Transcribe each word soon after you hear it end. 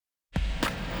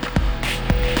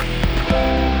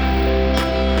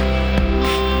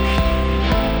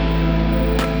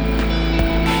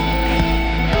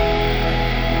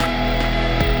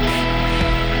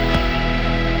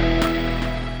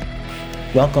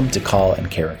Welcome to Call and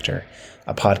Character,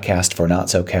 a podcast for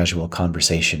not-so-casual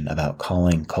conversation about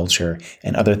calling, culture,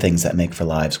 and other things that make for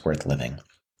lives worth living.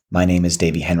 My name is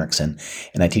Davey Henriksen,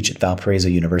 and I teach at Valparaiso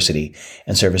University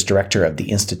and serve as director of the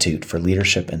Institute for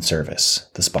Leadership and Service,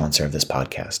 the sponsor of this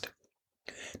podcast.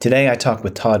 Today, I talk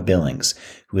with Todd Billings,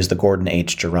 who is the Gordon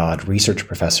H. Gerard Research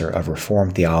Professor of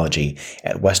Reformed Theology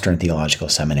at Western Theological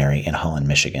Seminary in Holland,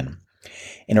 Michigan.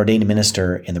 An ordained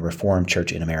minister in the Reformed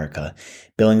Church in America,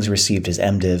 Billings received his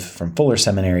MDiv from Fuller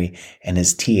Seminary and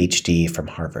his THD from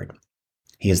Harvard.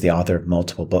 He is the author of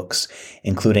multiple books,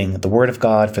 including The Word of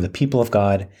God for the People of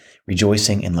God,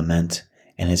 Rejoicing in Lament,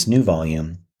 and his new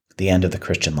volume, The End of the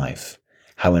Christian Life,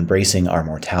 How Embracing Our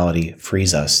Mortality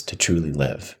Frees Us to Truly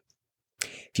Live.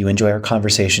 If you enjoy our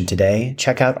conversation today,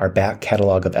 check out our back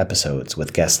catalog of episodes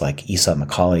with guests like Isa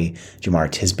Macaulay, Jumar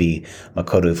Tisby,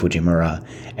 Makoto Fujimura,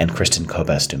 and Kristen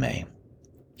Kobes-Dumais.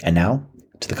 And now,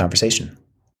 to the conversation.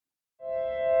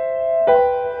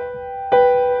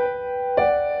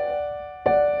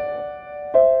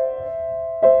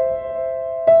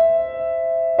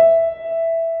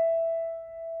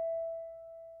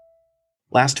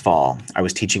 Last fall, I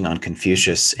was teaching on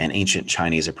Confucius and ancient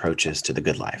Chinese approaches to the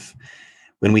good life.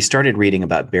 When we started reading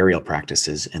about burial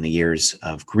practices and the years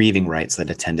of grieving rites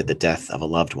that attended the death of a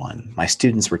loved one, my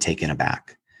students were taken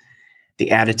aback.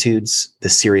 The attitudes, the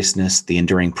seriousness, the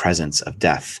enduring presence of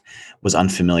death was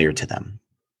unfamiliar to them.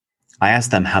 I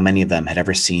asked them how many of them had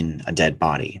ever seen a dead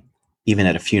body, even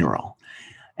at a funeral,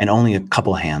 and only a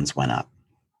couple hands went up.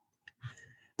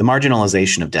 The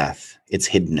marginalization of death, its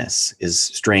hiddenness, is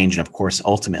strange and, of course,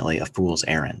 ultimately a fool's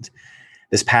errand.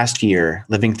 This past year,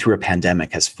 living through a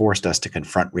pandemic has forced us to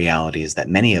confront realities that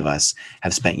many of us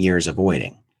have spent years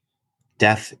avoiding.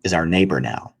 Death is our neighbor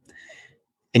now,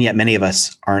 and yet many of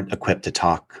us aren't equipped to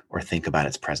talk or think about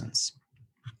its presence.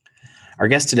 Our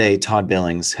guest today, Todd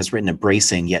Billings, has written a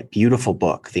bracing yet beautiful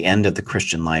book, The End of the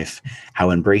Christian Life,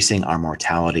 How Embracing Our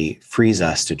Mortality Frees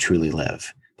Us to Truly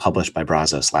Live, published by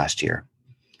Brazos last year.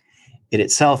 It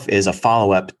itself is a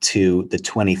follow-up to the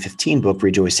 2015 book,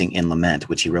 Rejoicing in Lament,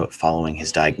 which he wrote following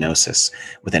his diagnosis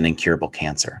with an incurable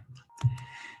cancer.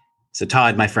 So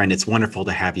Todd, my friend, it's wonderful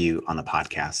to have you on the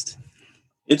podcast.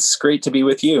 It's great to be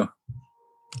with you.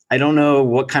 I don't know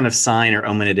what kind of sign or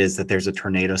omen it is that there's a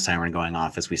tornado siren going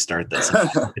off as we start this.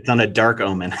 It's on a dark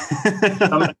omen.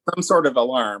 some sort of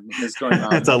alarm is going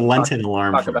on. It's a Lenten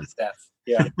alarm. Talk about death.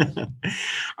 Yeah.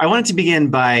 I wanted to begin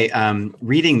by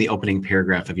reading the opening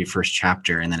paragraph of your first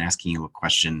chapter and then asking you a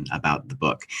question about the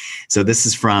book. So this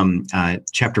is from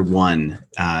chapter 1,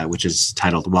 which is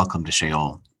titled Welcome to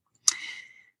Sheol.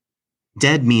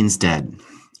 Dead means dead.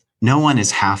 No one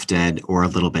is half dead or a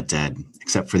little bit dead,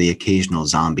 except for the occasional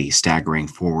zombie staggering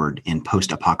forward in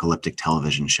post-apocalyptic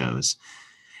television shows.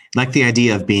 Like the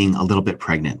idea of being a little bit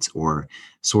pregnant or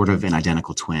sort of an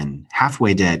identical twin,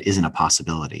 halfway dead isn't a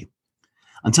possibility.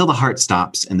 Until the heart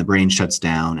stops and the brain shuts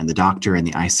down and the doctor in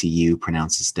the ICU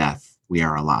pronounces death, we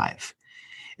are alive.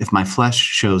 If my flesh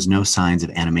shows no signs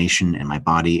of animation and my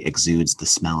body exudes the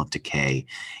smell of decay,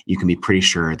 you can be pretty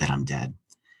sure that I'm dead.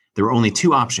 There are only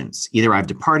two options. Either I've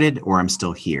departed or I'm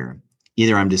still here.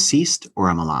 Either I'm deceased or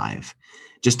I'm alive.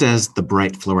 Just as the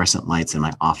bright fluorescent lights in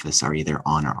my office are either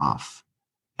on or off.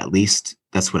 At least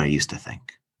that's what I used to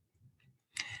think.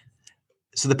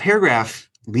 So the paragraph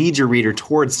leads your reader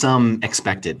towards some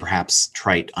expected, perhaps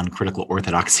trite, uncritical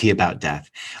orthodoxy about death,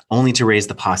 only to raise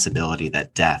the possibility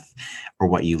that death, or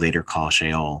what you later call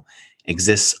Sheol,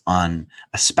 exists on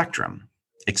a spectrum,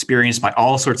 experienced by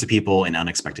all sorts of people in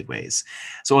unexpected ways.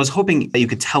 So I was hoping that you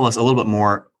could tell us a little bit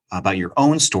more about your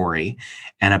own story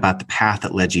and about the path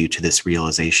that led you to this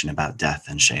realization about death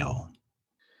and Sheol.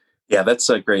 Yeah, that's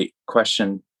a great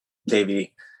question,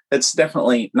 Davey. It's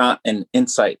definitely not an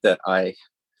insight that I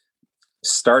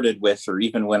started with, or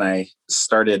even when I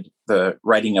started the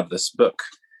writing of this book.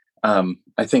 I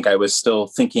think I was still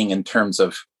thinking in terms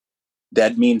of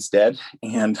dead means dead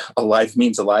and alive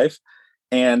means alive.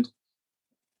 And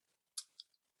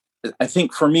I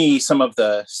think for me, some of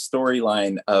the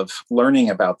storyline of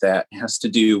learning about that has to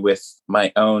do with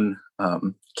my own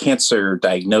cancer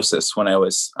diagnosis when I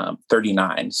was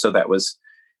 39. So that was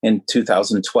in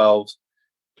 2012.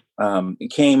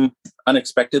 It came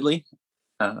unexpectedly.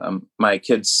 My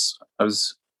kids,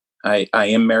 I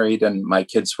am married, and my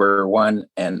kids were 1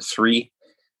 and 3.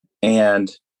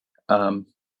 And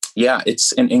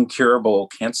it's an incurable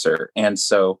cancer. And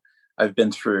so I've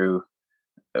went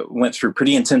through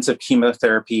pretty intensive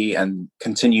chemotherapy and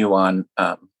continue on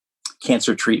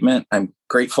cancer treatment. I'm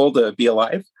grateful to be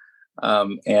alive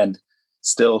and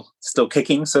still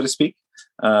kicking, so to speak,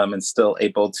 and still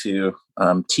able to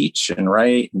teach and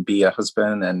write and be a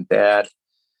husband and dad.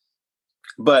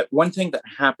 But one thing that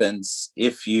happens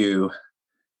if you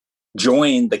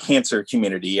join the cancer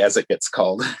community, as it gets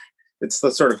called, it's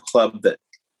the sort of club that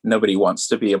nobody wants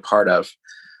to be a part of.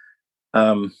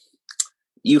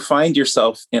 You find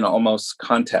yourself in almost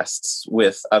contests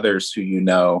with others who you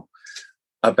know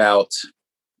about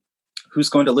who's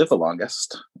going to live the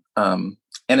longest. And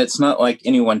it's not like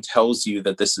anyone tells you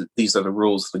that these are the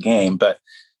rules of the game. But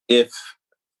if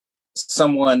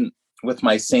someone with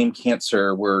my same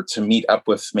cancer were to meet up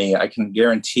with me, I can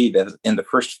guarantee that in the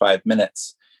first 5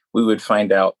 minutes, we would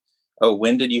find out, oh,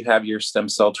 when did you have your stem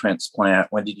cell transplant?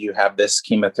 When did you have this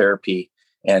chemotherapy?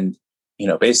 And,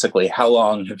 basically, how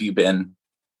long have you been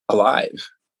alive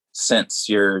since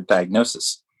your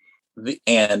diagnosis?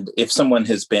 And if someone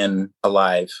has been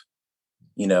alive,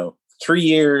 3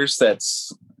 years,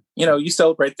 that's, you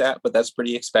celebrate that, but that's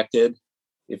pretty expected.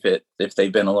 If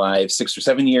they've been alive 6 or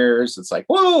 7 years, it's like,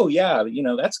 whoa, yeah,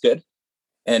 that's good.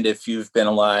 And if you've been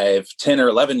alive 10 or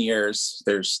 11 years,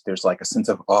 there's like a sense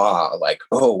of awe, like,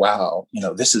 oh, wow,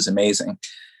 this is amazing.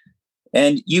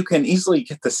 And you can easily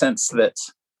get the sense that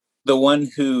the one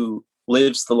who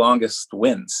lives the longest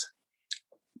wins.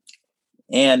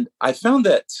 And I found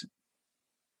that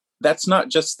that's not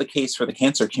just the case for the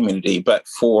cancer community, but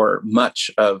for much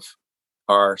of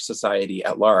our society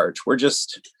at large. We're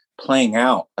just playing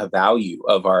out a value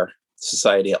of our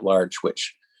society at large,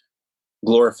 which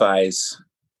glorifies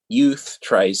youth,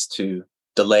 tries to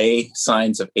delay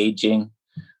signs of aging,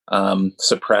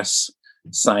 suppress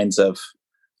signs of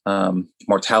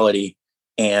mortality.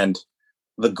 And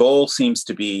the goal seems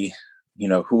to be,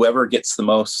 whoever gets the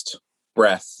most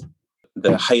breath,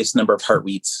 the highest number of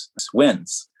heartbeats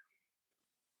wins.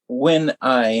 When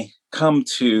I come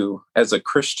to, as a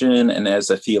Christian and as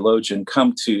a theologian,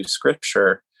 come to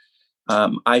Scripture,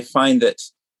 I find that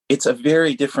it's a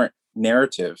very different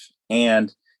narrative.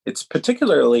 And it's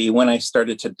particularly when I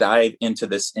started to dive into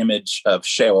this image of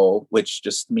Sheol, which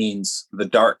just means the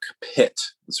dark pit,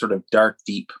 the sort of dark,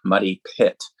 deep, muddy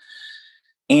pit.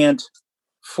 And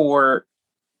for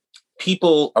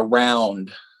people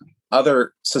around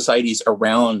other societies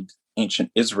around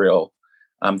ancient Israel,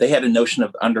 they had a notion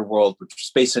of the underworld, which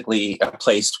was basically a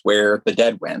place where the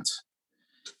dead went.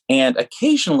 And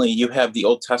occasionally you have the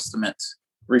Old Testament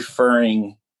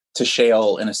referring to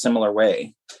Sheol in a similar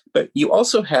way. But you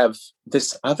also have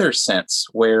this other sense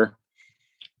where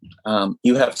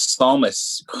you have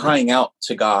psalmists crying out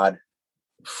to God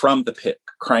from the pit,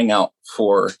 crying out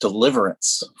for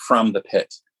deliverance from the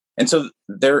pit. And so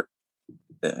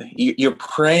you're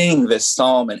praying this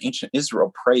psalm, and ancient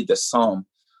Israel prayed this psalm.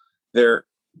 They're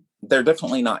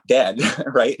definitely not dead,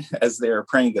 right, as they're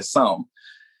praying this psalm.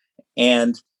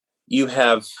 And you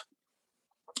have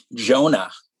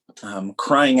Jonah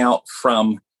crying out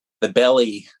from the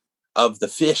belly of the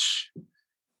fish,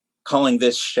 calling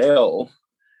this Sheol.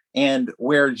 And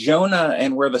where Jonah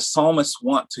and where the psalmists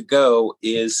want to go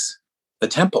is the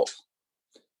temple.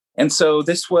 And so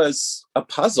this was a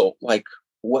puzzle. Like,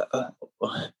 what?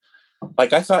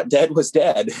 Like, I thought dead was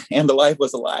dead and alive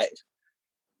was alive.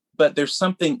 But there's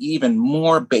something even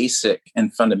more basic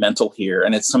and fundamental here.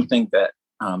 And it's something that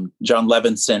John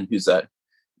Levinson, who's a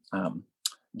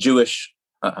Jewish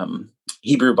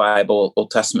Hebrew Bible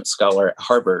Old Testament scholar at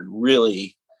Harvard,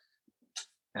 really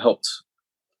helped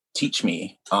teach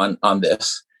me on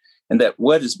this. And that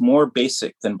what is more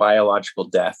basic than biological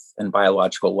death and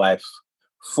biological life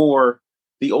for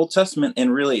the Old Testament,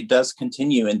 and really it does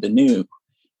continue in the New,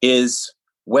 is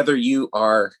whether you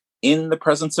are in the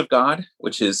presence of God,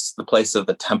 which is the place of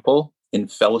the temple, in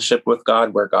fellowship with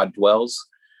God, where God dwells,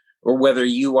 or whether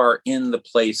you are in the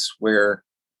place where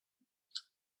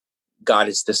God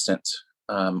is distant,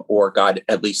 or God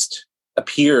at least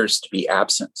appears to be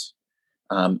absent,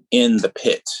 in the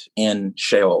pit, in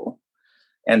Sheol.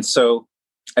 And so,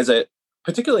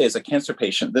 particularly as a cancer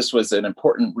patient, this was an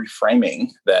important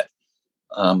reframing that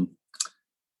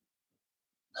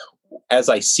as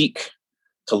I seek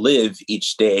to live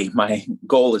each day, my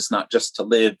goal is not just to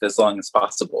live as long as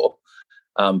possible,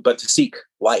 but to seek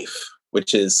life,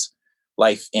 which is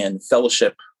life in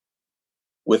fellowship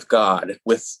with God,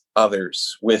 with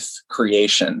others, with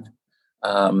creation,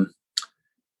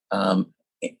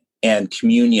 and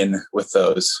communion with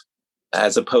those,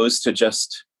 as opposed to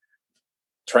just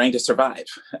trying to survive,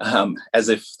 as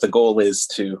if the goal is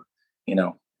to,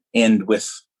 end with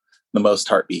the most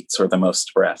heartbeats or the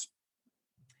most breath.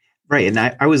 Right. And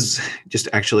I was just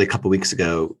actually a couple of weeks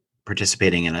ago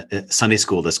participating in a Sunday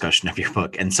school discussion of your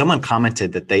book, and someone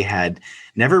commented that they had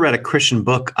never read a Christian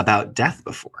book about death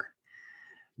before.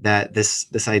 that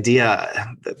this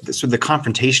idea, the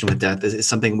confrontation with death is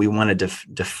something we want to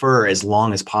defer as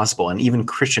long as possible. And even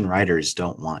Christian writers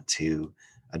don't want to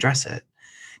address it.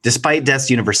 Despite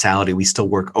death's universality, we still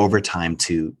work overtime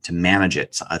to manage it.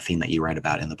 It's a theme that you write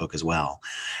about in the book as well.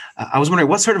 I was wondering,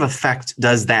 what sort of effect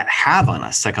does that have on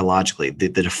us psychologically, the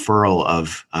deferral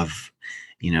of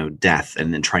death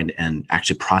and then trying to, and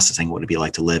actually processing what it'd be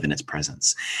like to live in its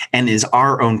presence? And is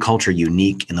our own culture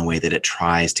unique in the way that it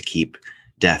tries to keep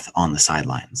death on the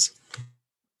sidelines?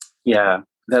 Yeah,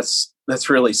 that's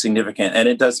really significant. And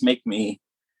it does make me,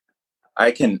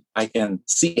 I can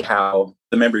see how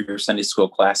the member of your Sunday school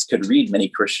class could read many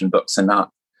Christian books and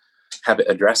not have it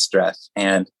address death.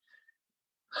 And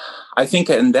I think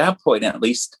in that point, at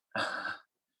least,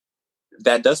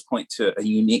 that does point to a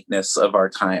uniqueness of our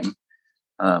time.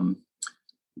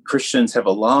 Christians have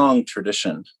a long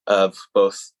tradition of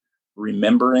both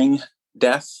remembering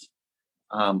death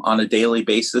on a daily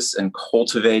basis and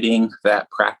cultivating that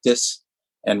practice,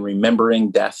 and remembering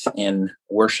death in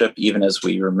worship, even as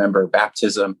we remember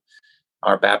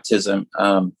our baptism,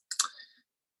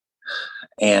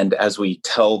 and as we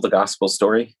tell the gospel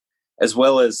story, as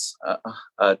well as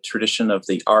a tradition of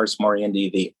the Ars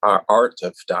Moriendi, the art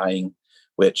of dying,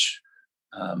 which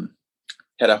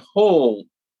had a whole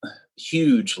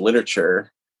huge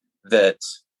literature that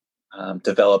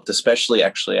developed, especially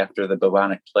actually after the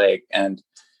bubonic plague, and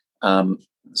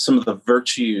some of the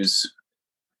virtues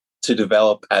to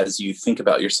develop as you think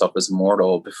about yourself as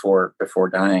mortal before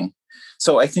dying.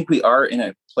 So I think we are in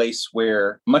a place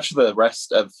where much of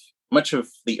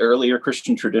the earlier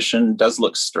Christian tradition does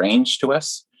look strange to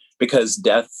us, because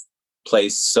death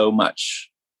plays so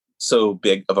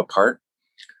big of a part.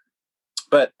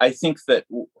 But I think that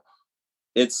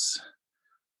it's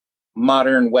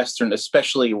modern Western,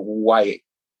 especially white,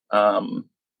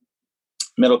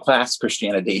 middle-class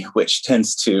Christianity, which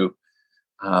tends to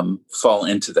fall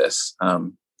into this.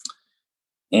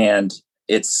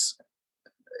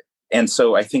 And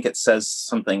so I think it says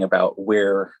something about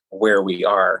where we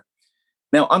are.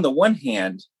 Now, on the one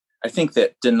hand, I think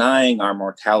that denying our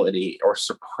mortality or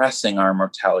suppressing our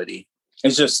mortality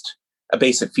is just a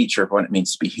basic feature of what it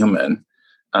means to be human.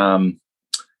 And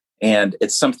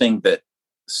it's something that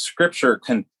Scripture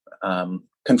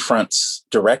confronts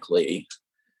directly.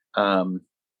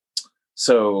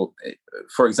 So,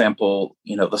 for example,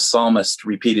 the psalmist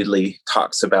repeatedly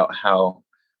talks about how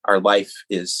our life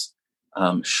is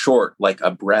short, like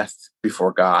a breath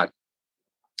before God.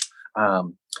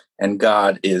 And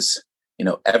God is,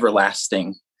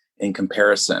 everlasting in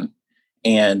comparison.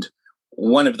 And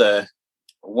one of the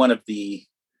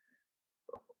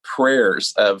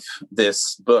prayers of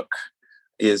this book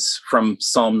is from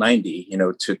Psalm 90,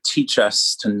 to teach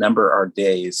us to number our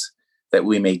days that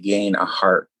we may gain a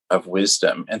heart of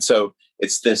wisdom. And so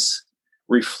it's this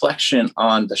reflection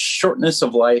on the shortness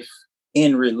of life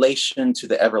in relation to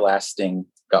the everlasting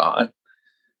God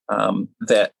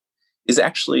that is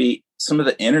actually some of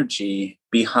the energy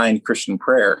behind Christian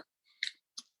prayer.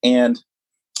 And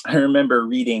I remember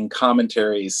reading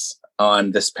commentaries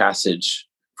on this passage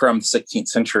from the 16th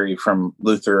century from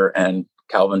Luther and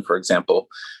Calvin, for example.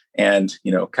 And,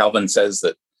 Calvin says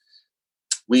that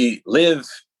we live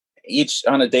each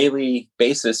on a daily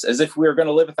basis as if we were going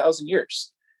to live 1,000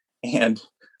 years. And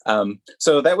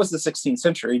so that was the 16th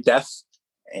century. Death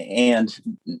and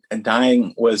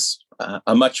dying was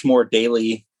a much more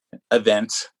daily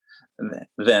event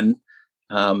then.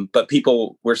 But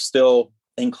people were still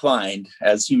inclined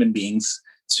as human beings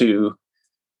to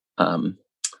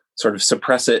sort of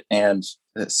suppress it and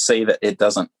say that it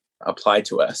doesn't apply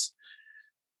to us.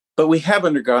 But we have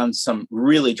undergone some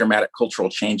really dramatic cultural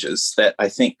changes that I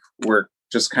think we're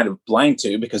just kind of blind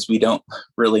to because we don't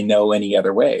really know any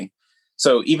other way.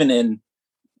 So even in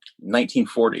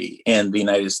 1940 in the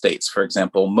United States, for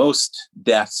example, most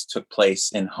deaths took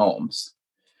place in homes.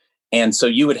 And so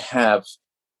you would have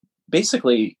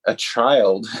basically a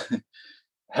child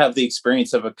have the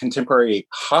experience of a contemporary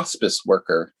hospice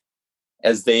worker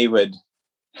as they would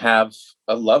have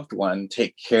a loved one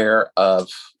take care of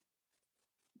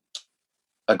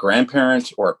a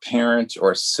grandparent or a parent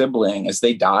or a sibling as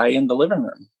they die in the living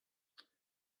room.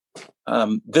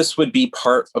 This would be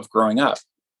part of growing up.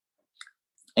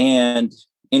 And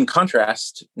in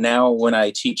contrast, now when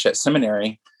I teach at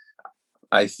seminary,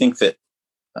 I think that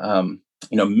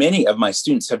many of my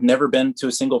students have never been to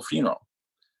a single funeral.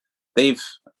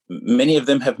 Many of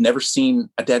them have never seen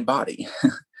a dead body.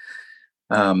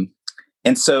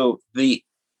 And so the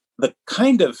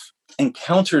kind of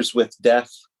encounters with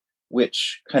death,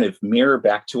 which kind of mirror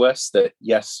back to us that,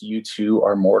 yes, you too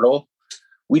are mortal,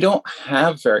 we don't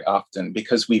have very often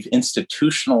because we've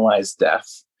institutionalized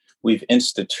death. We've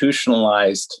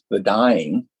institutionalized the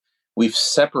dying. We've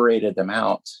separated them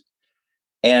out.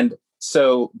 And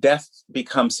so death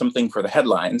becomes something for the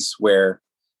headlines where,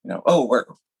 oh, we're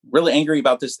really angry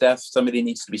about this death. Somebody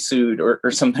needs to be sued or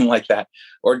something like that.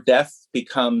 Or death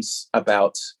becomes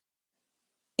about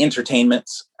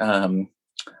entertainment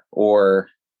or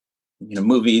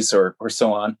movies or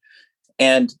so on.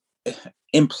 And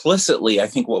implicitly, I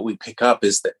think what we pick up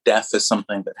is that death is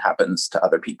something that happens to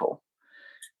other people.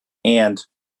 And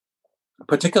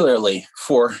particularly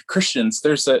for Christians,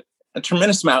 there's a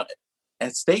tremendous amount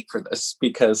at stake for this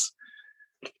because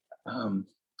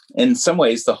in some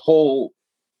ways, the whole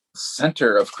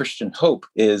center of Christian hope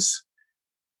is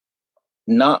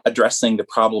not addressing the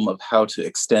problem of how to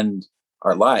extend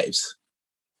our lives,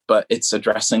 but it's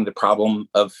addressing the problem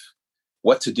of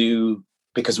what to do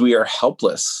because we are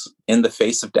helpless in the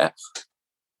face of death,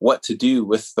 what to do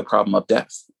with the problem of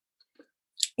death.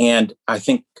 And I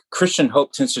think Christian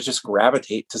hope tends to just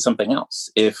gravitate to something else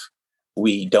if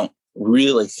we don't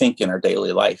really think in our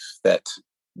daily life that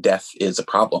death is a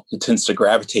problem. It tends to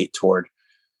gravitate toward,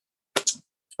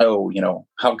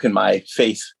 how can my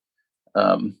faith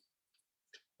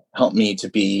help me to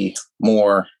be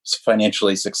more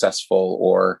financially successful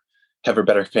or have a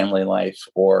better family life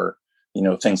or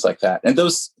things like that. And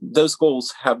those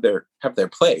goals have their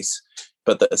place,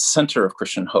 but the center of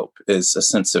Christian hope is a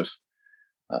sense of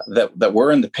that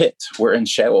we're in the pit, we're in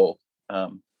Sheol,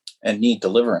 and need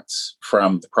deliverance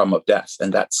from the problem of death.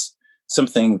 And that's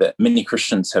something that many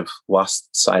Christians have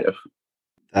lost sight of.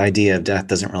 The idea of death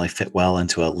doesn't really fit well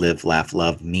into a live, laugh,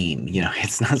 love meme.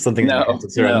 It's not something that has to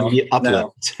sort of immediate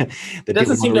uplift. It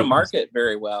doesn't seem to market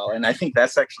very well. And I think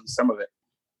that's actually some of it.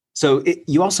 So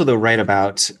you also, though, write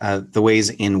about the ways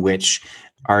in which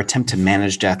our attempt to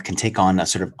manage death can take on a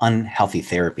sort of unhealthy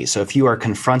therapy. So if you are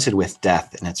confronted with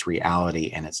death and its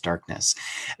reality and its darkness,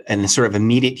 and the sort of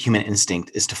immediate human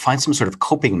instinct is to find some sort of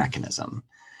coping mechanism,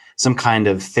 some kind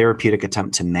of therapeutic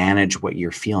attempt to manage what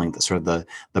you're feeling, the sort of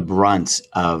the brunt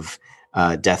of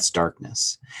death's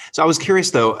darkness. So I was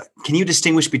curious, though, can you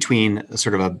distinguish between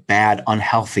sort of a bad,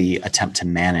 unhealthy attempt to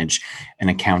manage an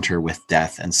encounter with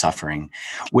death and suffering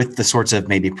with the sorts of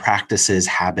maybe practices,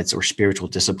 habits, or spiritual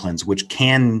disciplines which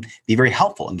can be very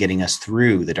helpful in getting us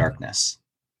through the darkness?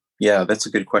 Yeah, that's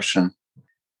a good question.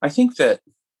 I think that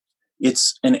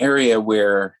it's an area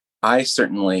where I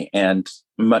certainly, and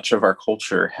much of our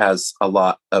culture, has a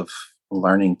lot of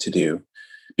learning to do,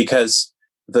 because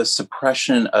the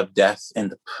suppression of death and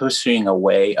the pushing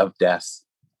away of death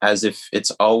as if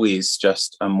it's always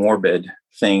just a morbid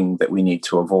thing that we need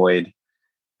to avoid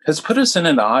has put us in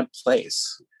an odd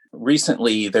place.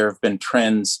 Recently, there have been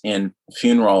trends in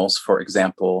funerals, for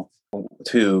example,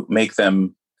 to make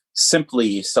them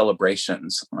simply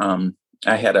celebrations.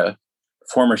 I had a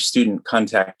former student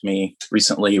contact me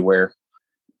recently where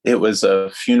it was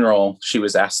a funeral. She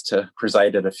was asked to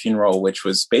preside at a funeral, which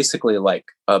was basically like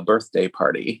a birthday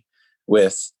party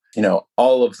with,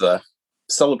 all of the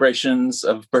celebrations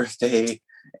of birthday,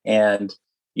 and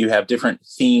you have different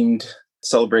themed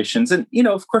celebrations. And,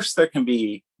 of course there can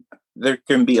be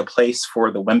a place for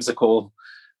the whimsical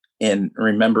in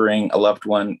remembering a loved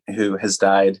one who has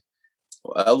died.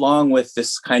 Along with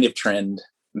this kind of trend,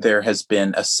 there has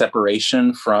been a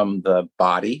separation from the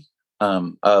body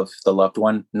of the loved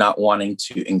one, not wanting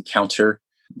to encounter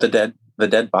the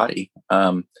dead body.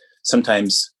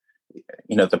 Sometimes,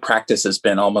 the practice has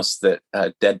been almost that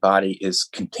a dead body is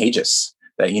contagious,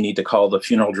 that you need to call the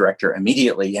funeral director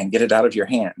immediately and get it out of your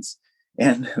hands.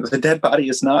 And the dead body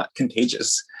is not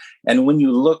contagious. And when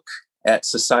you look at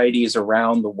societies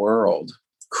around the world,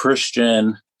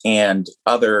 Christian and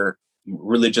other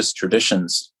religious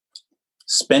traditions,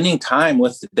 spending time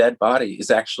with the dead body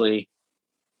is actually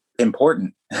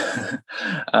important.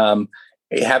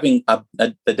 Having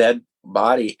the dead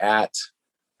body at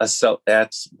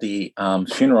the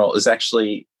funeral is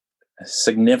actually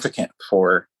significant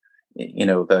for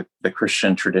the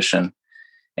Christian tradition.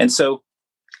 And so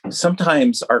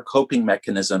sometimes our coping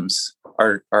mechanisms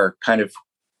are kind of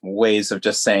ways of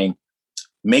just saying,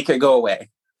 make it go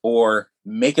away, or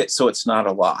make it so it's not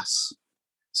a loss.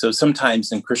 So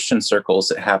sometimes in Christian circles,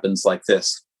 it happens like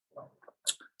this.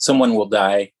 Someone will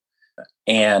die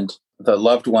and the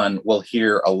loved one will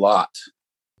hear a lot.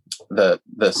 The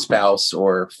spouse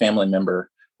or family member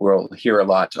will hear a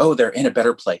lot, oh, they're in a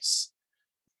better place.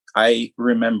 I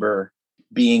remember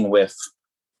being with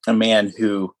a man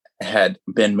who had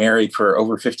been married for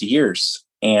over 50 years,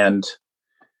 and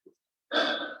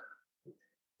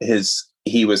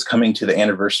he was coming to the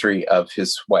anniversary of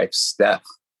his wife's death.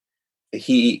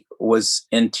 he was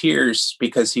in tears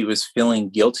because he was feeling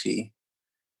guilty,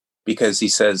 because he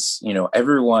says,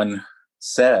 everyone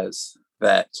says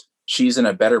that she's in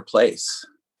a better place.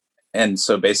 And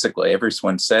so basically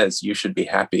everyone says you should be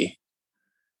happy,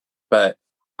 but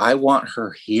I want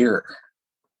her here.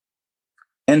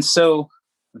 And so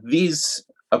these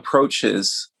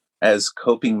approaches as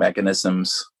coping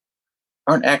mechanisms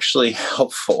aren't actually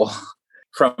helpful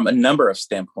from a number of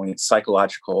standpoints,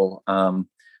 psychological,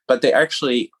 but they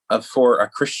actually, for a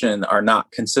Christian, are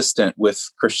not consistent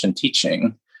with Christian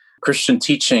teaching. Christian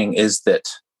teaching is that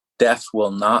death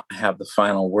will not have the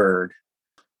final word.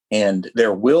 And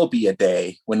there will be a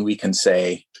day when we can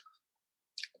say,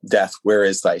 death, where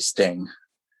is thy sting?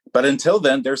 But until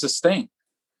then, there's a sting.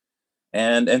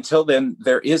 And until then,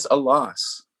 there is a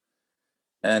loss.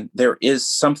 And there is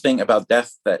something about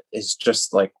death that is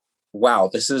just like, wow,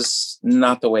 this is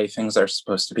not the way things are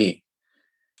supposed to be.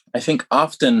 I think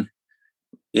often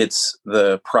it's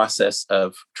the process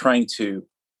of trying to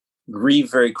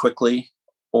grieve very quickly,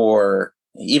 or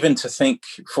even to think,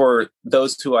 for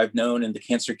those who I've known in the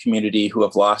cancer community who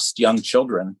have lost young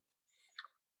children,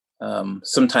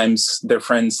 sometimes their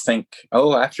friends think,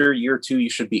 oh, after a year or two, you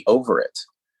should be over it.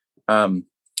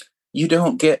 You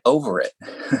don't get over it.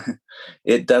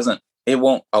 It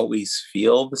won't always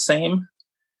feel the same.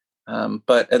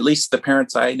 But at least the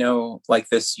parents I know like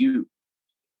this, you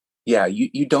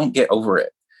don't get over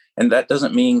it. And that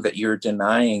doesn't mean that you're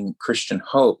denying Christian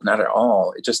hope, not at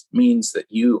all. It just means that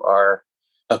you are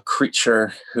a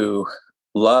creature who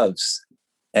loves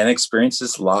and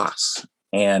experiences loss.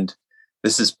 And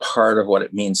this is part of what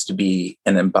it means to be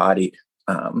an embodied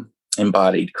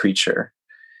creature.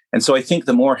 And so I think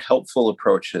the more helpful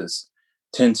approaches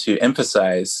tend to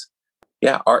emphasize,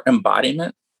 our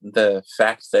embodiment, the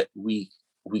fact that we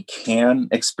can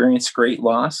experience great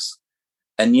loss.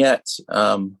 And yet,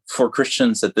 for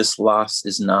Christians, that this loss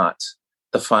is not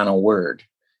the final word.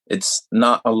 It's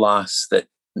not a loss that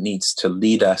needs to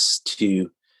lead us to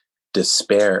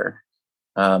despair,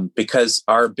 because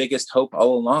our biggest hope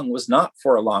all along was not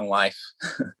for a long life.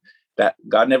 That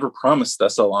God never promised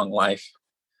us a long life.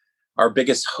 Our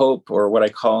biggest hope, or what I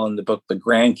call in the book the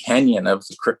Grand Canyon of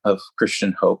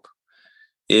Christian hope,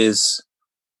 is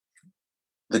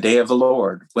the day of the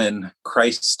Lord, when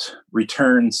Christ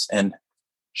returns and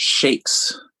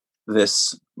shakes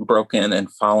this broken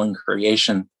and fallen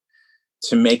creation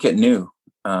to make it new,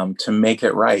 to make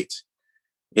it right.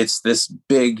 It's this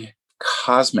big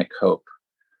cosmic hope.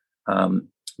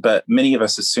 But many of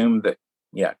us assume that,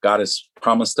 God has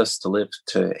promised us to live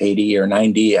to 80 or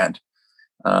 90.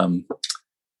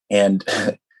 And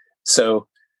so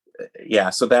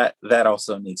that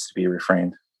also needs to be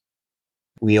reframed.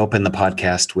 We opened the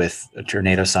podcast with a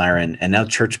tornado siren, and now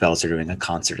church bells are doing a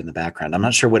concert in the background. I'm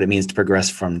not sure what it means to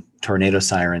progress from tornado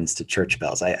sirens to church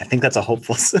bells. I think that's a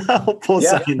hopeful sign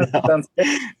now.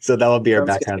 So that will be our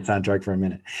background soundtrack for a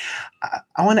minute.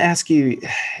 I want to ask you,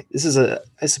 this is I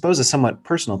suppose a somewhat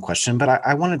personal question, but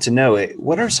I wanted to know,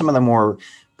 what are some of the more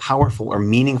powerful or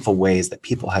meaningful ways that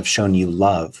people have shown you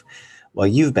love while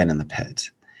you've been in the pit?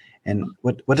 And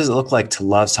what does it look like to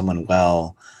love someone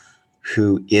well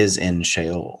who is in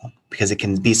Sheol? Because it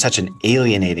can be such an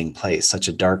alienating place, such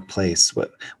a dark place.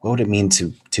 What would it mean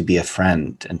to be a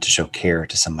friend and to show care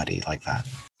to somebody like that?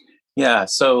 Yeah,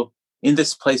 so in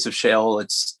this place of Sheol,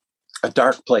 it's a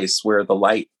dark place where the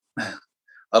light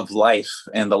of life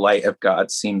and the light of God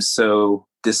seems so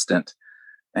distant,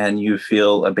 and you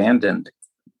feel abandoned.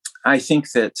 I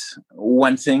think that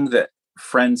one thing that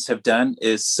friends have done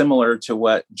is similar to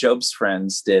what Job's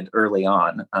friends did early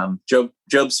on.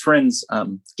 Job's friends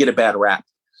get a bad rap,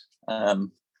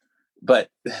 but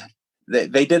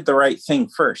they did the right thing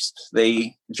first.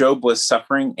 Job was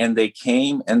suffering, and they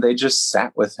came and they just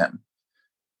sat with him,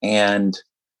 and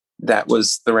that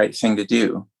was the right thing to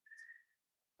do.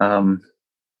 After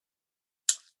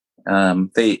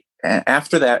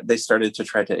that, they started to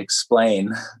try to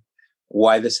explain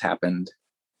why this happened.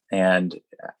 And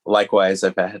likewise,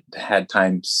 I've had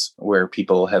times where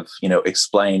people have,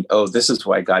 explained, oh, this is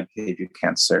why God gave you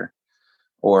cancer,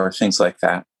 or things like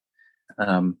that.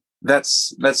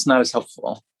 That's not as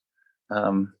helpful.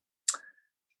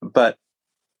 But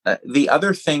the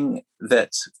other thing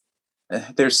that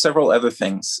there's several other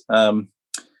things.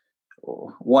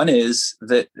 One is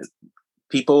that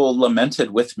people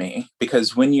lamented with me,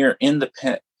 because when you're in the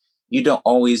pit, you don't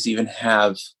always even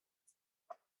have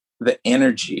the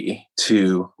energy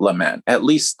to lament. At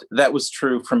least that was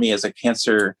true for me as a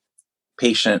cancer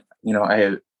patient.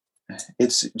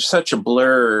 It's such a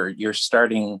blur. You're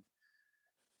starting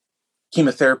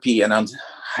chemotherapy and on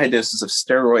high doses of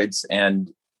steroids,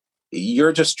 and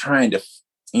you're just trying to,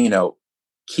 you know,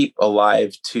 keep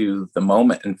alive to the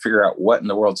moment and figure out what in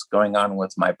the world's going on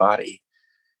with my body.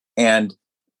 And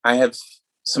I have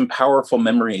some powerful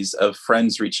memories of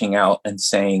friends reaching out and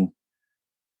saying,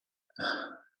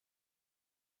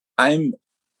 I'm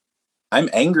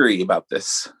angry about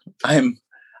this.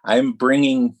 I'm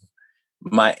bringing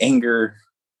my anger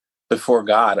before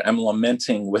God. I'm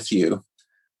lamenting with you.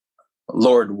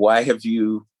 Lord, why have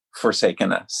you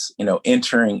forsaken us? You know,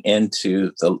 entering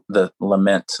into the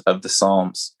lament of the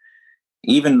Psalms,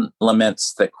 even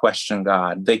laments that question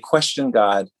God. They question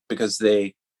God because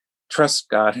they trust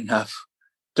God enough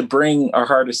to bring our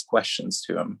hardest questions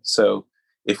to him. So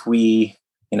if we,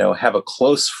 you know, have a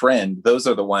close friend, those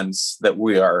are the ones that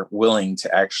we are willing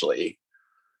to actually,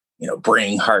 you know,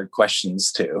 bring hard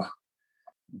questions to.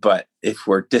 But if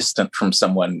we're distant from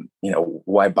someone, you know,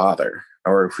 why bother?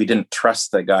 Or if we didn't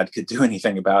trust that God could do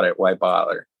anything about it, why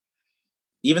bother?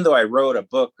 Even though I wrote a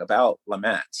book about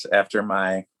lament after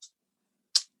my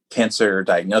cancer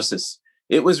diagnosis,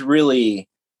 it was really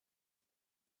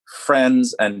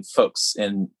friends and folks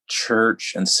in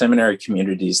church and seminary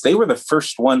communities. They were the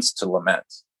first ones to lament.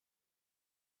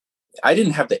 I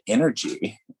didn't have the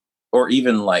energy or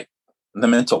even like the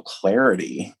mental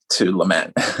clarity to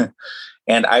lament.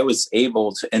 And I was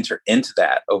able to enter into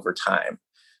that over time.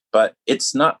 But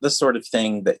it's not the sort of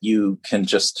thing that you can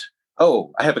just,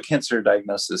 oh, I have a cancer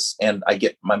diagnosis and I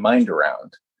get my mind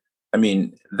around. I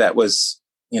mean, that was,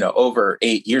 you know, over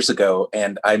 8 years ago,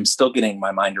 and I'm still getting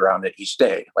my mind around it each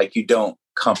day. Like, you don't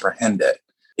comprehend it.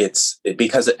 It's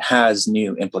because it has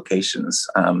new implications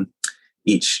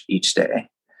each day.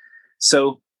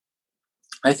 So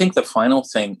I think the final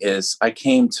thing is I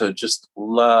came to just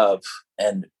love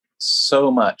and so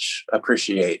much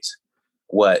appreciate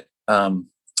what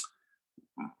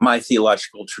my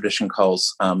theological tradition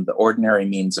calls the ordinary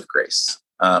means of grace.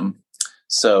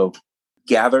 So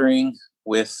gathering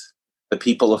with the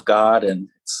people of God, and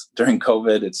during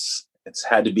COVID, it's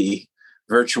had to be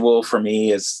virtual for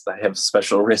me, as I have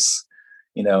special risks,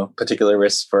 you know, particular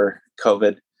risks for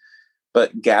COVID.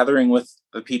 But gathering with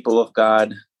the people of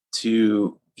God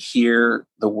to hear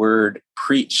the word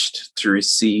preached, to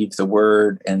receive the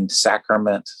word and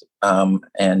sacrament,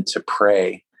 and to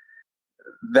pray.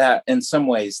 That in some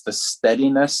ways, the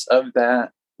steadiness of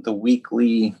that, the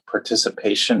weekly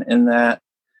participation in that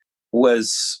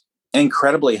was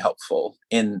incredibly helpful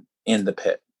in the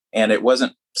pit. And it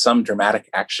wasn't some dramatic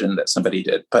action that somebody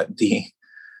did, but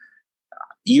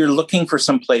you're looking for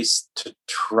some place to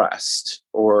trust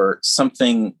or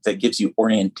something that gives you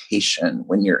orientation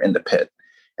when you're in the pit.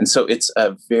 And so it's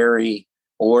a very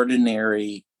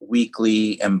ordinary,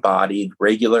 weekly, embodied,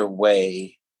 regular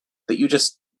way that you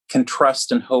just can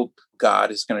trust and hope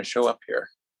God is going to show up here.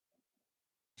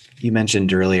 You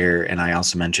mentioned earlier, and I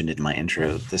also mentioned in my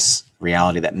intro, this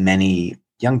reality that many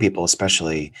young people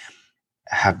especially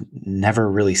have never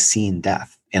really seen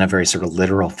death in a very sort of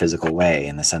literal, physical way,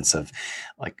 in the sense of,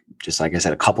 like, just like I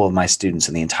said, a couple of my students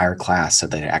in the entire class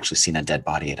said they'd actually seen a dead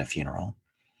body at a funeral.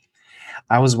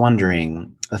 I was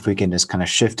wondering if we can just kind of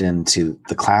shift into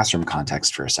the classroom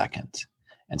context for a second.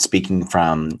 And speaking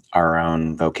from our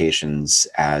own vocations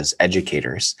as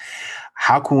educators,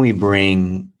 how can we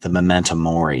bring the memento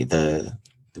mori, the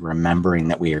remembering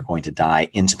that we are going to die,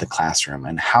 into the classroom?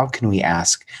 And how can we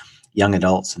ask young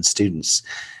adults and students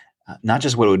not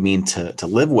just what it would mean to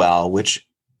live well, which,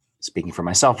 speaking for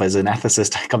myself as an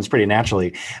ethicist, comes pretty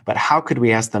naturally, but how could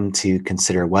we ask them to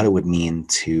consider what it would mean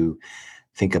to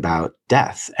think about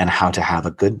death and how to have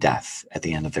a good death at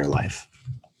the end of their life?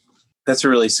 That's a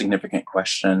really significant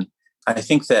question. I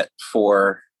think that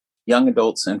for young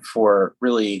adults and for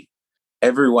really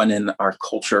everyone in our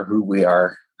culture who we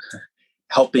are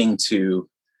helping to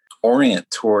orient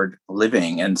toward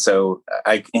living. And so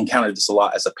I encountered this a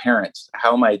lot as a parent.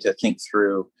 How am I to think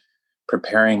through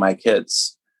preparing my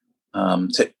kids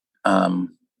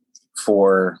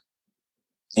for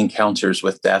encounters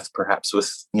with death, perhaps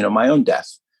with, you know, my own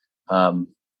death?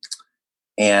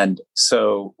 And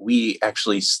so we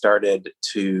actually started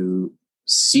to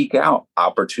seek out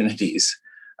opportunities,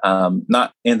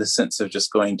 not in the sense of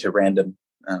just going to random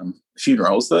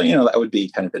funerals, though, you know, that would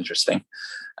be kind of interesting.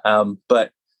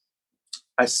 But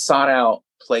I sought out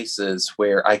places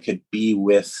where I could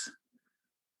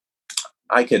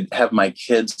have my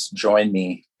kids join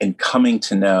me in coming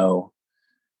to know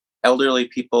elderly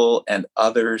people and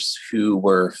others who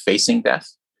were facing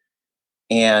death.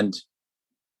 And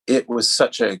it was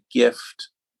such a gift,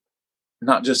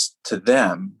 not just to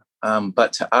them,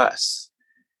 but to us.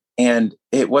 And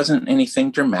it wasn't anything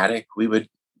dramatic. We would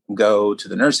go to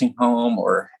the nursing home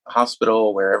or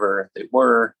hospital, wherever they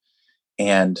were,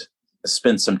 and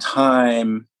spend some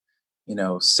time,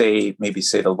 maybe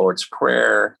say the Lord's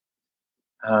Prayer.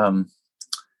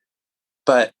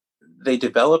 But they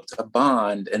developed a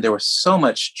bond, and there was so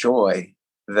much joy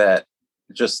that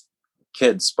just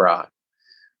kids brought.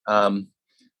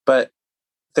 But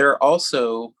there are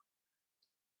also,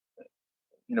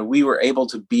 we were able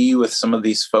to be with some of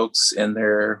these folks in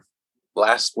their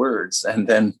last words, and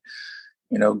then,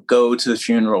 go to the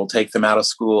funeral, take them out of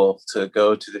school to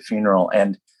go to the funeral.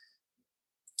 And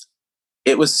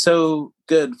it was so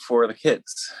good for the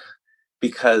kids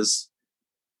because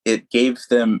it gave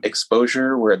them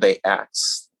exposure where they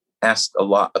asked a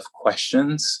lot of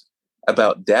questions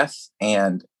about death,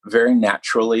 and very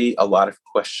naturally, a lot of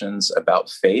questions about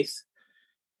faith.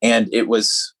 And it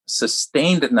was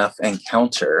sustained enough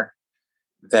encounter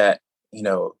that,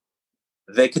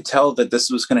 they could tell that this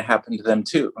was going to happen to them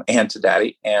too, and to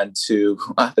Daddy and to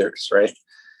others, right?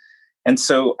 And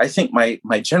so I think my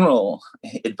general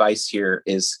advice here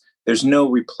is there's no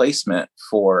replacement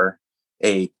for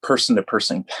a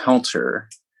person-to-person encounter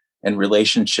and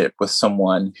relationship with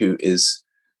someone who is,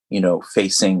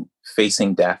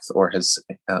 facing death or has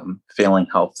failing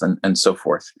health and so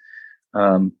forth.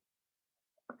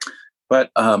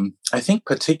 But I think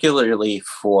particularly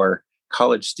for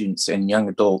college students and young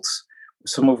adults,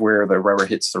 some of where the rubber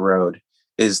hits the road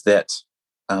is that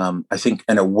I think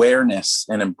an awareness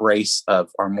and embrace of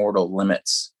our mortal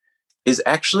limits is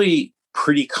actually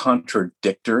pretty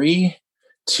contradictory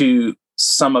to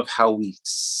some of how we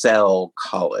sell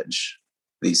college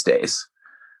these days.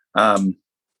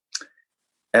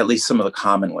 At least some of the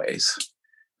common ways.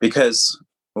 Because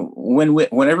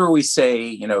whenever we say,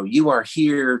 you are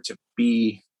here to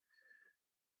be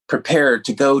prepared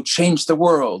to go change the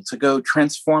world, to go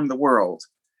transform the world,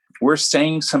 we're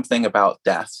saying something about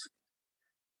death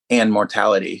and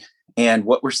mortality. And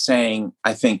what we're saying,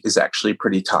 I think, is actually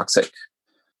pretty toxic.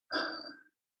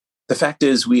 The fact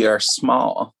is, we are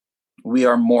small. We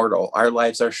are mortal. Our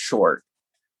lives are short.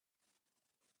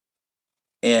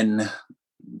 In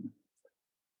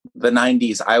the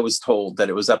 90s, I was told that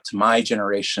it was up to my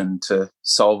generation to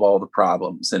solve all the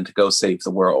problems and to go save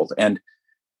the world. And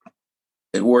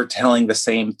we're telling the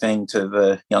same thing to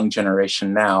the young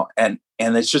generation now. And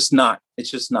it's just not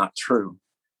true.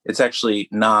 It's actually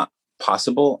not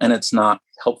possible, and it's not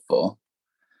helpful.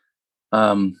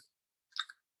 I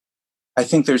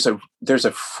think there's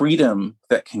a freedom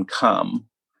that can come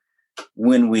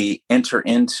when we enter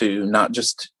into, not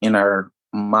just in our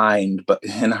mind, but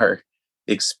in our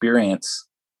experience,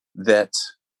 that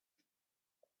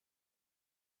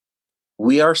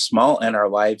we are small and our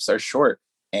lives are short.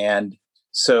 And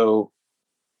so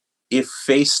if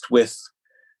faced with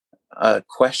a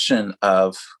question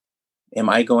of, am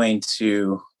I going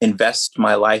to invest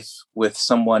my life with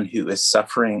someone who is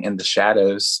suffering in the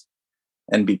shadows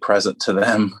and be present to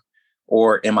them?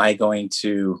 Or am I going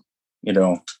to,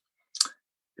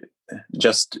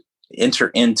 just enter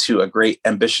into a great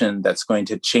ambition that's going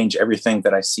to change everything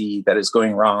that I see that is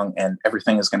going wrong, and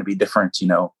everything is going to be different?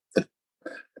 The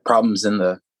problems in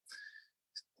the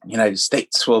United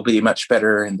States will be much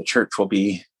better, and the church will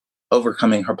be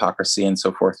overcoming hypocrisy and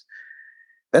so forth.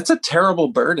 That's a terrible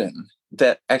burden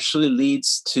that actually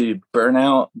leads to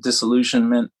burnout,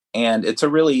 disillusionment, and it's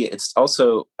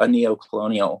also a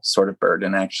neo-colonial sort of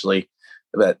burden, actually.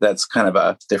 That's kind of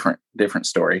a different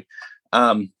story.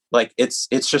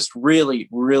 It's just really,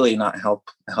 really not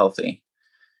healthy.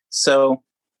 So,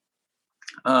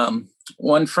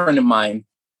 one friend of mine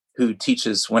who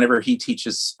teaches, whenever he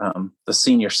teaches the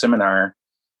senior seminar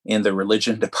in the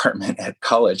religion department at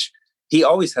college, he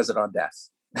always has it on death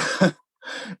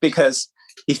because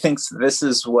he thinks this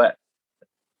is what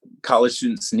college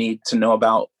students need to know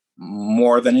about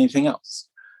more than anything else,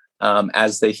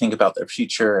 as they think about their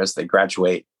future, as they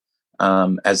graduate,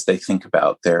 as they think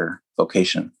about their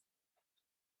vocation.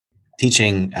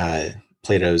 Teaching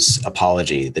Plato's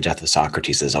Apology, The Death of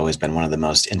Socrates, has always been one of the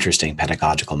most interesting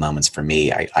pedagogical moments for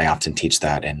me. I often teach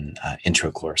that in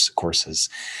intro courses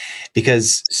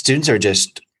because students are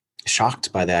just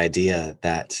shocked by the idea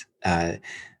that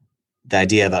the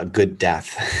idea of a good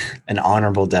death, an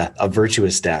honorable death, a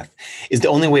virtuous death is the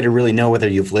only way to really know whether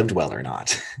you've lived well or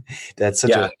not. That's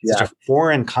such a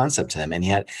foreign concept to them. And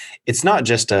yet it's not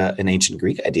just an ancient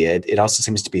Greek idea. It also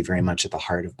seems to be very much at the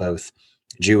heart of both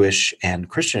Jewish and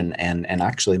Christian and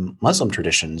actually Muslim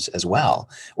traditions as well,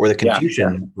 or the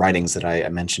Confucian writings that I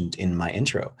mentioned in my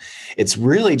intro. It's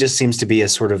really just seems to be a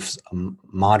sort of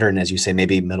modern, as you say,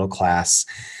 maybe middle class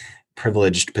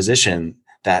privileged position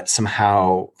that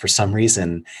somehow, for some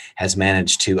reason, has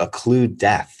managed to occlude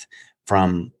death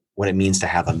from what it means to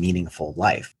have a meaningful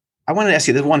life. I wanted to ask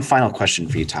you this one final question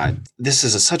for you, Todd. This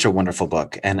is such a wonderful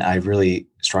book, and I really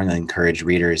strongly encourage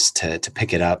readers to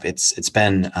pick it up. It's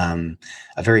been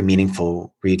a very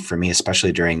meaningful read for me,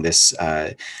 especially during this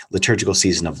liturgical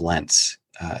season of Lent.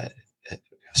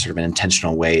 Sort of an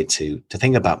intentional way to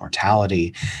think about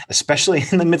mortality, especially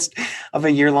in the midst of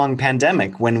a year-long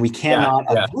pandemic when we cannot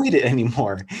avoid it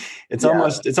anymore. It's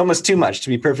almost too much, to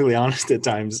be perfectly honest at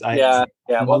times. Well,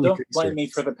 don't blame me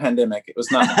for the pandemic. It was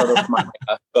not part of my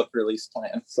book release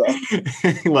plan. So,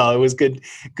 well, it was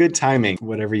good timing,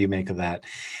 whatever you make of that.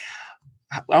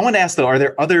 I want to ask, though, are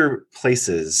there other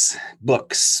places,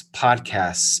 books,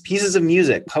 podcasts, pieces of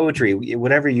music, poetry,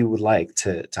 whatever you would like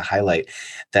to highlight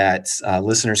that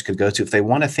listeners could go to if they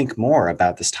want to think more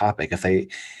about this topic, if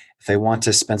they want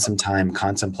to spend some time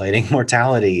contemplating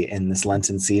mortality in this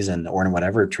Lenten season or in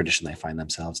whatever tradition they find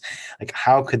themselves? Like,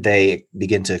 how could they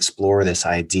begin to explore this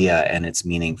idea and its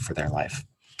meaning for their life?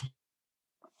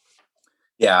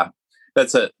 Yeah,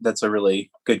 that's a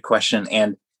really good question.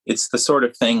 And it's the sort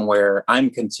of thing where I'm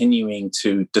continuing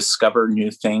to discover new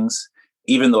things,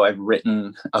 even though I've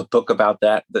written a book about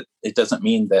that it doesn't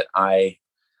mean that I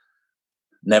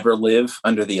never live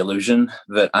under the illusion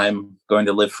that I'm going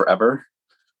to live forever.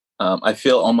 I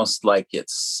feel almost like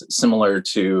it's similar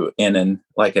to in an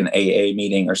AA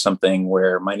meeting or something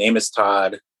where my name is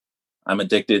Todd. I'm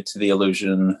addicted to the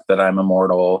illusion that I'm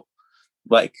immortal,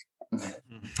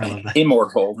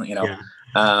 immortal,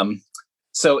 Yeah.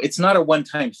 So it's not a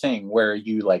one-time thing where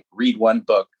you read one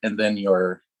book and then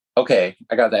you're, okay,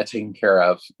 I got that taken care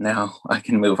of. Now I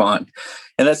can move on.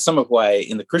 And that's some of why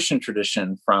in the Christian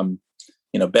tradition from,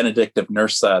 Benedict of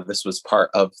Nursa, this was part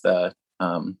of the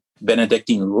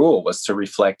Benedictine rule, was to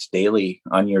reflect daily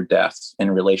on your death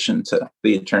in relation to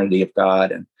the eternity of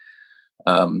God.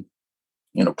 And,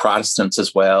 Protestants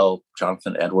as well,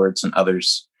 Jonathan Edwards and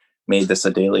others made this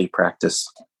a daily practice.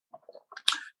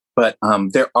 But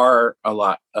there are a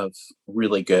lot of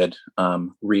really good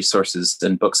resources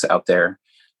and books out there.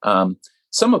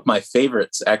 Some of my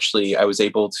favorites, actually, I was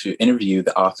able to interview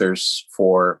the authors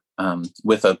for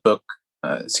with a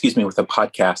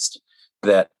podcast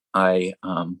that I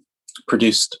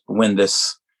produced when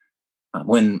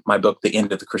my book, The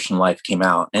End of the Christian Life, came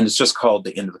out. And it's just called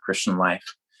The End of the Christian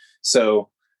Life. So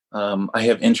I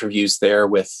have interviews there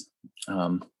with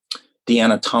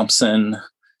Deanna Thompson,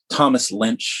 Thomas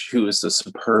Lynch, who is a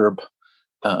superb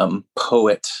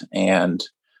poet and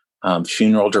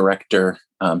funeral director.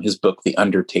 His book, The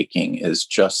Undertaking, is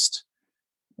just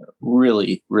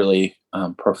really, really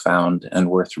profound and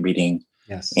worth reading.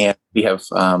 Yes. And we have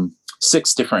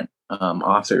 6 different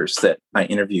authors that I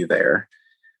interview there.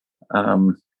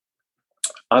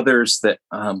 Others that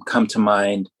come to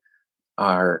mind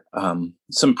are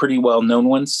some pretty well-known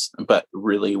ones, but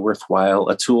really worthwhile.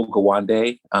 Atul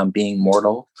Gawande, Being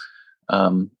Mortal,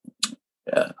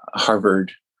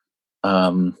 Harvard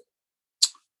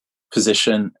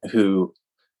physician who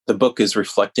the book is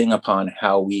reflecting upon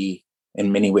how we,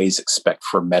 in many ways, expect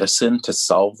for medicine to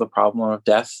solve the problem of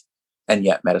death, and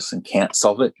yet medicine can't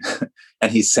solve it.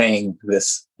 And he's saying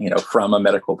this, from a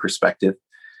medical perspective.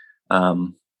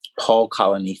 Paul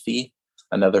Kalanithi,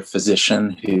 another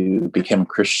physician who became a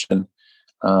Christian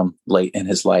late in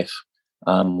his life,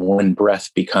 When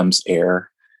Breath Becomes Air,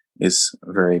 is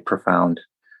very profound.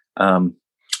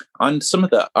 On some of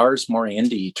the Ars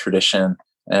Moriendi tradition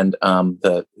and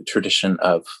the tradition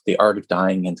of the art of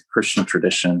dying in the Christian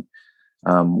tradition,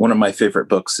 one of my favorite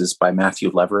books is by Matthew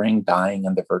Levering, Dying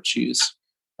and the Virtues,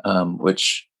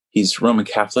 which he's Roman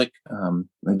Catholic, and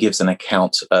gives an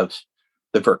account of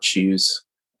the virtues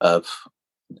of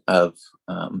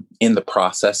in the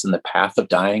process and the path of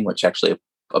dying, which actually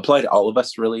apply to all of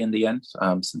us really in the end,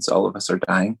 since all of us are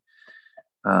dying.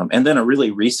 And then a really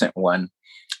recent one,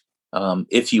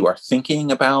 if you are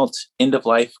thinking about end of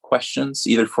life questions,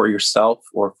 either for yourself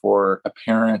or for a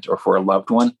parent or for a loved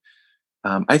one,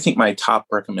 I think my top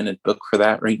recommended book for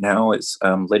that right now is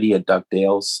Lydia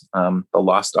Dugdale's The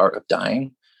Lost Art of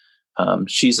Dying.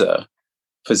 She's a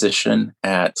physician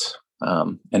and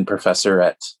professor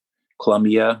at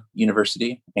Columbia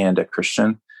University and a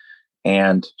Christian.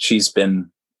 And she's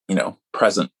been,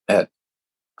 present at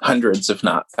hundreds, if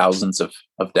not thousands of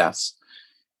deaths.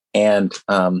 And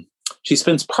she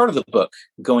spends part of the book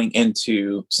going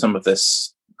into some of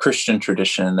this Christian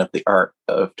tradition of the art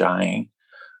of dying.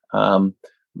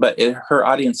 But her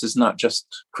audience is not just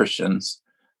Christians,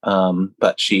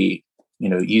 but she,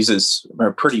 uses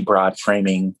a pretty broad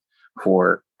framing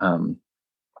for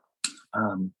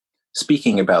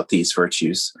speaking about these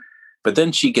virtues. But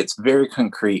then she gets very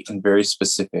concrete and very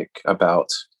specific about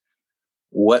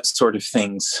what sort of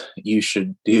things you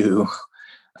should do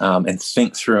and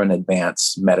think through in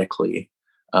advance medically,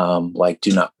 like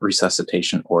do not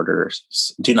resuscitate orders,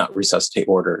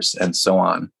 and so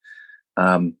on.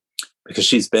 Because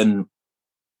she's been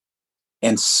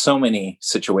in so many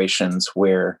situations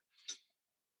where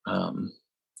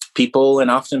people,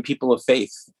 and often people of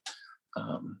faith,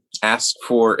 ask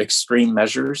for extreme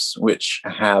measures, which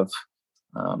have,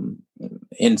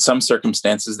 in some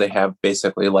circumstances, they have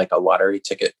basically like a lottery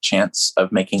ticket chance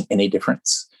of making any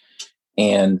difference.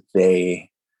 And they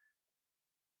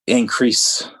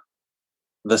increase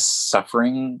the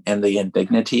suffering and the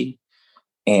indignity.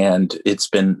 And it's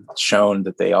been shown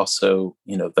that they also,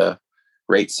 the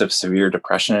rates of severe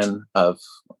depression of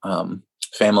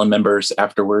family members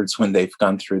afterwards when they've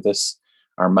gone through this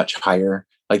are much higher.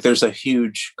 Like there's a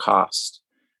huge cost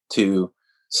to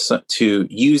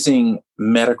using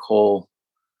medical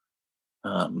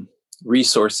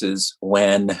resources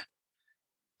when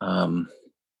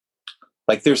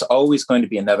like there's always going to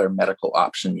be another medical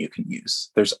option you can use.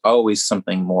 There's always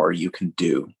something more you can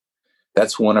do.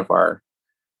 That's one of our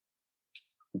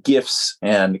gifts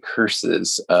and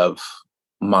curses of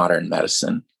modern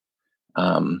medicine.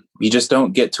 You just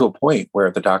don't get to a point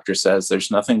where the doctor says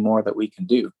there's nothing more that we can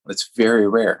do. It's very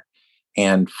rare.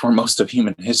 And for most of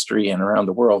human history and around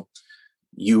the world,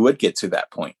 you would get to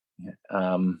that point.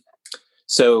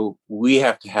 So we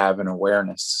have to have an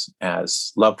awareness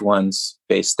as loved ones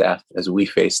face death, as we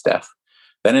face death.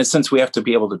 Then in a sense, we have to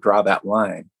be able to draw that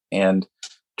line and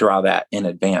draw that in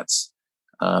advance,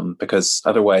 because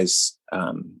otherwise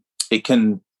it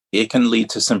can lead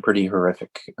to some pretty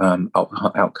horrific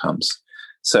outcomes.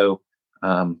 So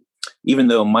even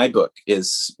though my book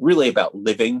is really about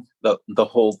living the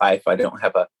whole life, I don't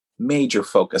have a major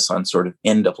focus on sort of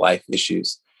end of life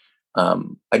issues.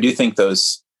 I do think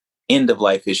those end of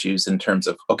life issues in terms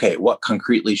of, okay, what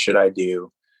concretely should I do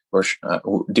or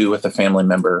do with a family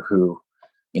member who,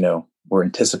 we're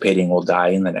anticipating will die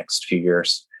in the next few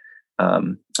years.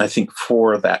 I think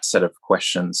for that set of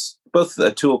questions, both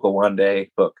the Atul Gawande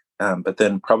book, but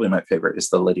then probably my favorite is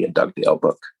the Lydia Dugdale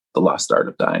book, The Lost Art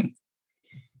of Dying.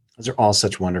 Those are all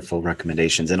such wonderful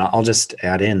recommendations. And I'll just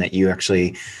add in that you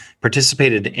actually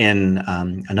participated in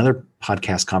another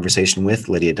podcast conversation with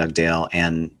Lydia Dugdale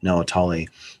and Noah Tolley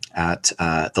at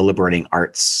the Liberating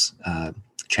Arts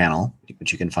channel,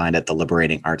 which you can find at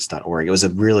theliberatingarts.org. It was a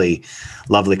really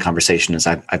lovely conversation. As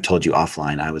I've told you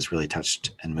offline, I was really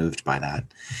touched and moved by that.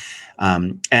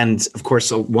 And of course,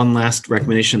 one last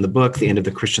recommendation in the book, The End of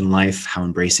the Christian Life, How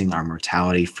Embracing Our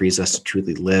Mortality Frees Us to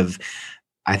Truly Live.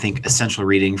 I think essential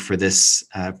reading for this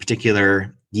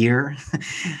particular year.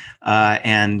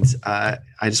 And I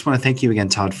just want to thank you again,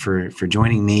 Todd, for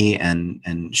joining me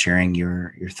and sharing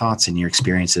your thoughts and your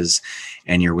experiences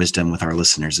and your wisdom with our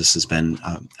listeners. This has been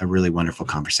a really wonderful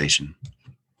conversation.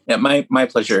 Yeah, my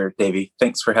pleasure, Davey.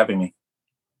 Thanks for having me.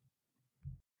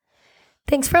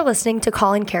 Thanks for listening to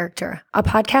Call in Character, a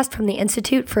podcast from the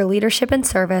Institute for Leadership and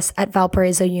Service at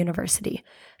Valparaiso University.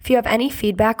 If you have any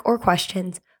feedback or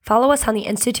questions, follow us on the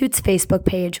Institute's Facebook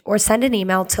page or send an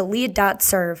email to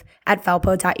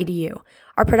lead.serve@valpo.edu.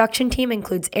 Our production team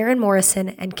includes Aaron Morrison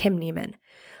and Kim Neiman.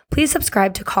 Please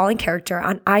subscribe to Call in Character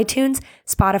on iTunes,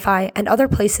 Spotify, and other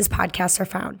places podcasts are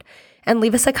found, and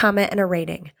leave us a comment and a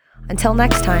rating. Until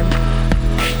next time.